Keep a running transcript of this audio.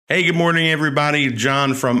Hey, good morning, everybody.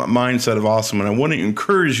 John from Mindset of Awesome. And I want to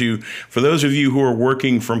encourage you, for those of you who are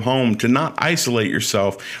working from home, to not isolate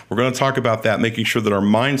yourself. We're going to talk about that, making sure that our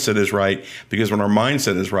mindset is right, because when our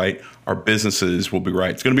mindset is right, our businesses will be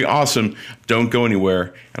right. It's going to be awesome. Don't go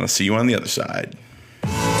anywhere, and I'll see you on the other side.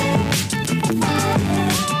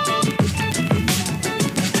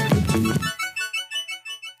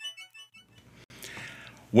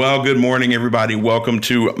 Well, good morning, everybody. Welcome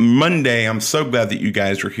to Monday. I'm so glad that you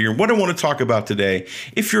guys are here. What I want to talk about today,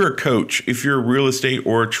 if you're a coach, if you're a real estate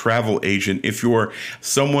or a travel agent, if you're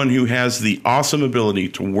someone who has the awesome ability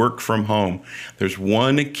to work from home, there's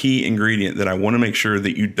one key ingredient that I want to make sure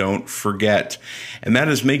that you don't forget, and that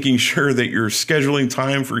is making sure that you're scheduling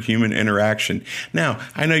time for human interaction. Now,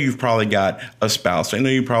 I know you've probably got a spouse. I know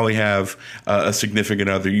you probably have a significant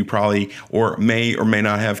other. You probably or may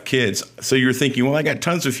not have kids. So you're thinking, well, I got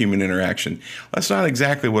tons of human interaction. That's not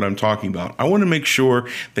exactly what I'm talking about. I want to make sure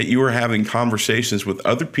that you are having conversations with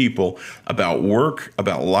other people about work,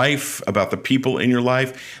 about life, about the people in your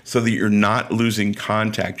life, so that you're not losing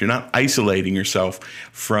contact. You're not isolating yourself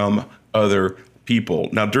from other people.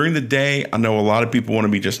 Now, during the day, I know a lot of people want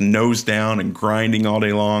to be just nose down and grinding all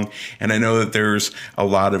day long. And I know that there's a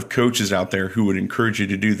lot of coaches out there who would encourage you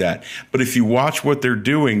to do that. But if you watch what they're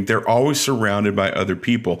doing, they're always surrounded by other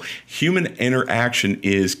people. Human interaction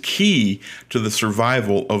is key to the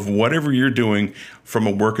survival of whatever you're doing from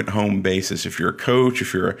a work at home basis. If you're a coach,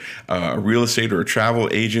 if you're a real estate or a travel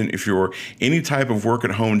agent, if you're any type of work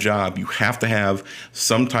at home job, you have to have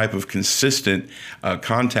some type of consistent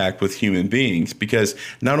contact with human beings, because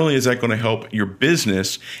not only is that going to help your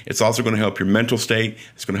business, it's also going to help your mental state,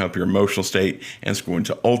 it's going to help your emotional state, and it's going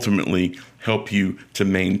to ultimately help you to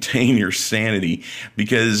maintain your sanity,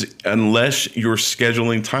 because unless you're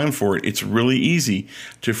scheduling time for it, it's really easy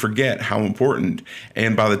to forget how important.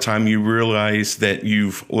 And by the time you realize that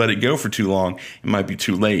you've let it go for too long, it might be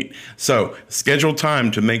too late. So schedule time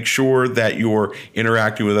to make sure that you're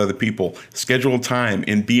interacting with other people. Schedule time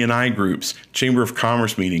in B&I groups, Chamber of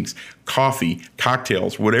Commerce meetings, coffee,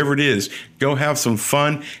 cocktails, whatever it is. Go have some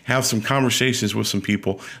fun, have some conversations with some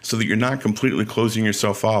people, so that you're not completely closing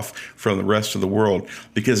yourself off from the rest of the world,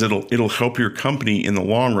 because it'll help your company in the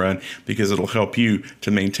long run, because it'll help you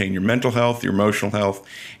to maintain your mental health, your emotional health,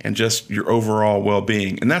 and just your overall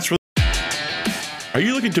well-being. And that's really. Are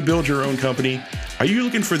you looking to build your own company? Are you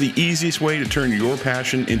looking for the easiest way to turn your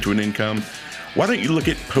passion into an income? Why don't you look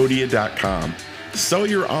at Podia.com? Sell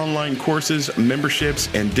your online courses, memberships,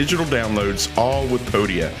 and digital downloads all with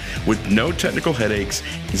Podia, with no technical headaches,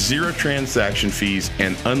 zero transaction fees,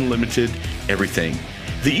 and unlimited everything.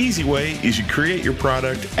 The easy way is you create your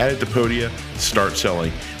product, add it to Podia, start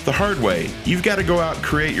selling. The hard way, you've got to go out,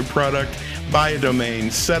 create your product, buy a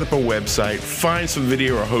domain, set up a website, find some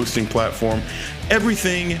video or hosting platform,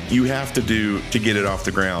 everything you have to do to get it off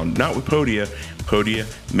the ground. Not with Podia. Podia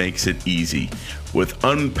makes it easy. With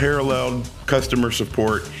unparalleled customer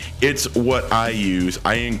support, it's what I use.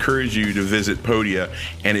 I encourage you to visit Podia.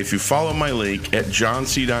 And if you follow my link at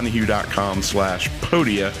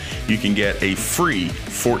johncdonahue.com/Podia, you can get a free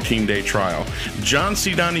 14-day trial.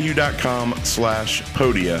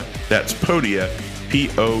 johncdonahue.com/Podia. That's Podia,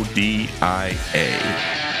 Podia.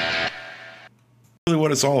 Really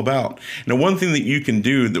what it's all about. Now, one thing that you can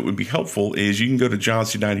do that would be helpful is you can go to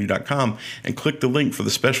johncdonahue.com and click the link for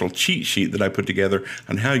the special cheat sheet that I put together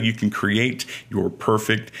on how you can create your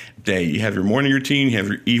perfect day. You have your morning routine, you have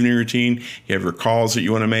your evening routine, you have your calls that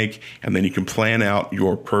you want to make, and then you can plan out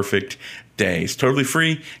your perfect day. It's totally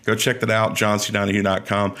free. Go check that out,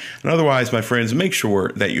 johncdonahue.com. And otherwise, my friends, make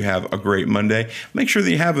sure that you have a great Monday. Make sure that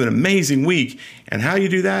you have an amazing week. And how you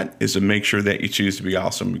do that is to make sure that you choose to be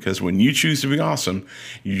awesome, because when you choose to be awesome,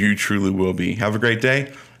 you truly will be. Have a great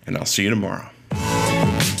day, and I'll see you tomorrow.